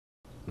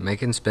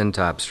Making spin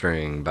top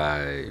string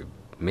by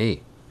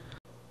me.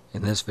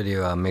 In this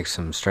video I'll make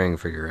some string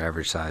for your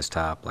average size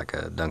top, like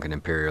a Duncan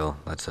Imperial.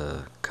 That's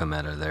a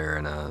Cometa there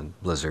and a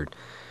Blizzard.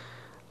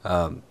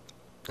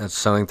 That's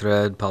sewing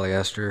thread,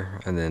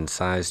 polyester, and then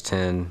size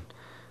 10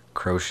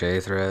 crochet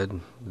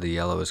thread. The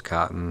yellow is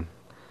cotton,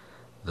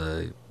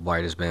 the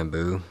white is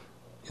bamboo.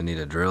 You'll need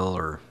a drill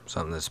or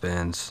something that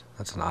spins.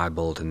 That's an eye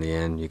bolt in the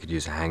end. You could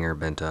use a hanger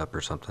bent up or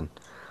something.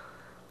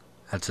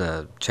 That's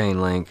a chain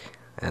link,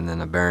 and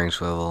then a bearing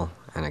swivel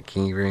and a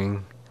key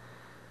ring.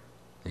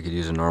 You could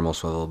use a normal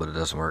swivel, but it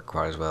doesn't work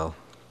quite as well.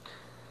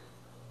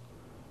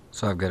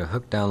 So I've got a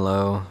hook down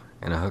low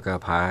and a hook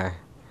up high.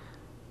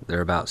 They're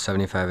about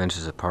 75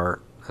 inches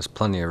apart. That's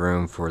plenty of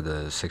room for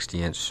the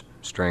 60-inch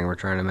string we're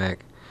trying to make.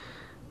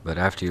 But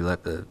after you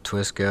let the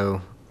twist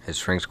go, it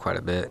shrinks quite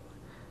a bit.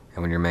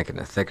 And when you're making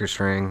a thicker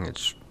string,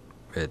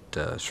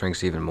 it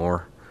shrinks even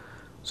more.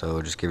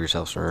 So just give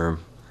yourself some room.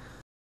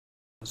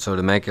 So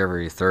to make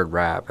every third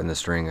wrap in the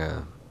string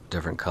a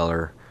different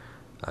color,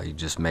 you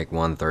just make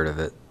 1/3 of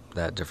it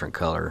that different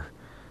color.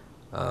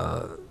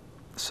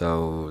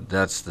 So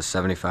that's the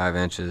 75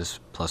 inches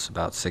plus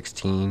about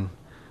 16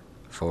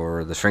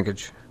 for the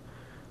shrinkage.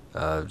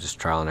 Just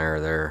trial and error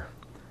there.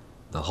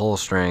 The whole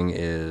string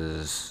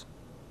is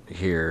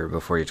here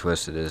before you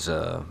twist it is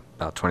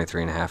about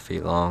 23.5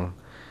 feet long.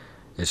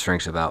 It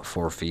shrinks about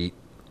 4 feet,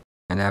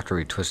 and after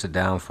we twist it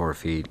down 4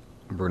 feet,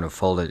 we're going to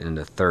fold it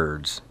into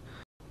thirds.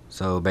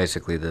 So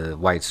basically the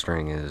white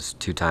string is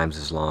 2 times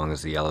as long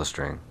as the yellow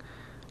string.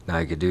 Now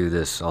you could do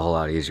this a whole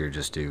lot easier,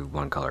 just do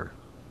one color.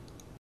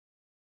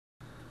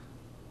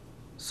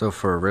 So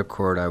for a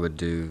ripcord I would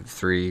do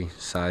 3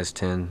 size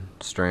 10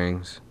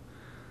 strings,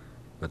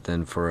 but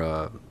then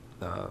for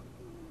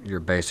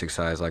your basic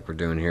size like we're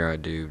doing here, I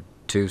do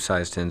 2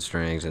 size 10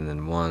 strings and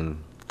then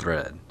 1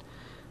 thread,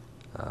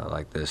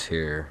 like this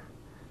here.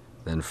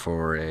 Then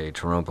for a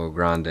Trompo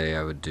Grande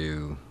I would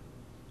do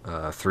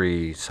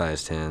 3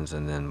 size 10s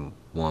and then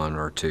 1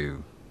 or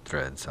 2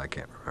 threads, I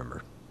can't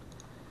remember.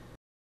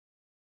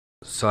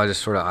 So I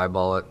just sort of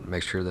eyeball it,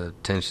 make sure the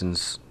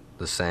tension's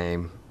the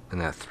same in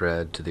that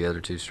thread to the other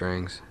 2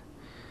 strings,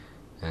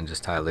 and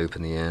just tie a loop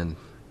in the end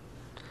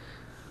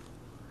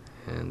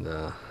and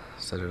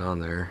set it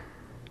on there,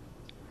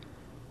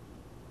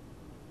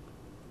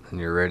 and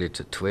you're ready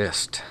to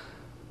twist.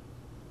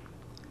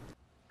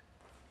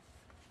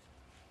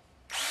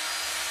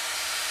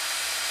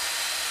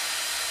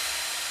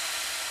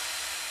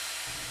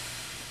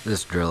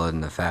 This drill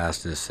isn't the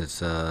fastest.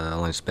 It's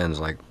only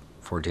spins like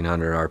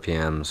 1400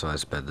 RPM, so I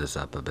sped this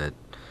up a bit.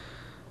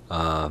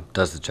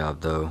 Does the job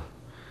though.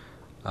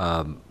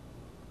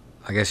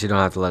 I guess you don't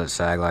have to let it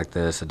sag like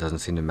this. It doesn't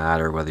seem to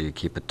matter whether you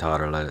keep it taut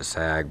or let it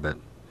sag, but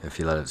if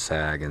you let it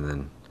sag and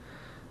then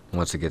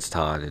once it gets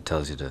taut, it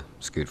tells you to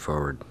scoot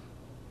forward.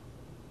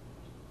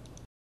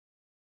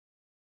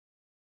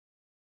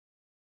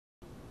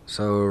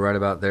 So right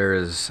about there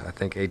is, I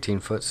think,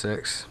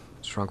 18'6".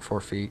 Shrunk 4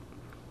 feet.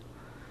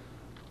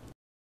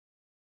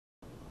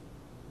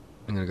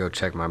 I'm gonna go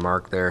check my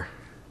mark there.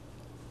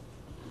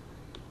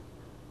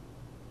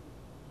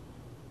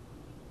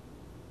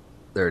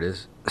 There it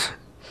is.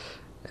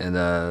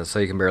 And so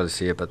you can barely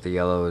see it, but the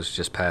yellow is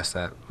just past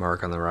that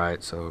mark on the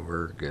right, so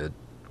we're good.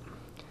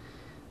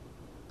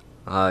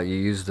 You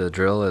use the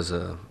drill as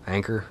a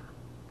anchor.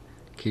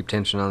 Keep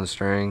tension on the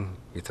string.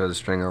 You throw the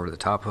string over the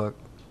top hook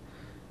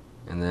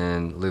and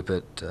then loop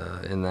it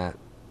in that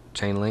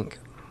chain link.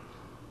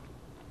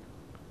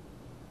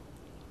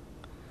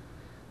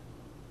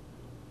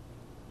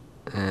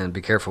 And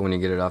be careful when you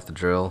get it off the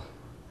drill.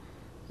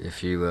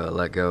 If you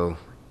let go,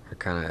 you're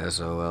kind of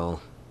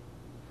SOL.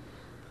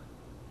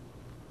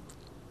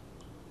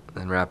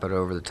 Then wrap it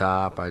over the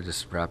top. I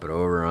just wrap it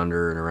over,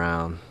 under, and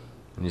around.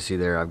 And you see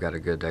there I've got a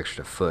good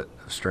extra foot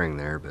of string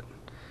there, but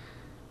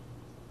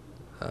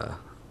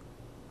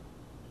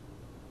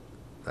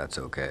that's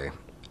okay.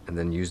 And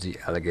then use the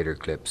alligator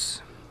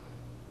clips.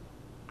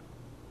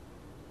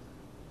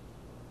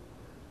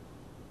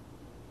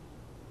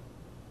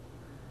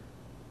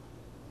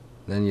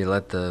 Then you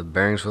let the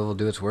bearing swivel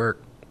do its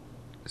work.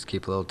 Just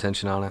keep a little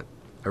tension on it.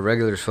 A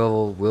regular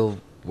swivel will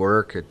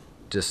work. It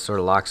just sort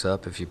of locks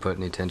up if you put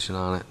any tension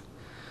on it.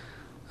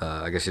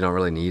 I guess you don't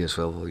really need a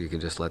swivel. You can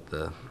just let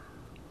the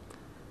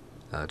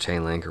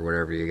chain link or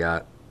whatever you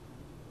got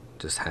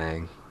just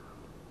hang.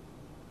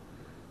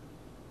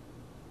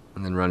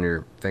 And then run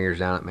your fingers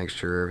down it, make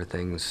sure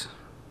everything's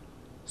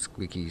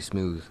squeaky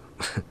smooth.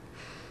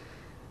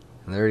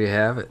 And there you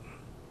have it.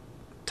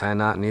 Tie a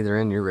knot in either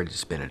end, you're ready to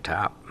spin a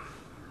top.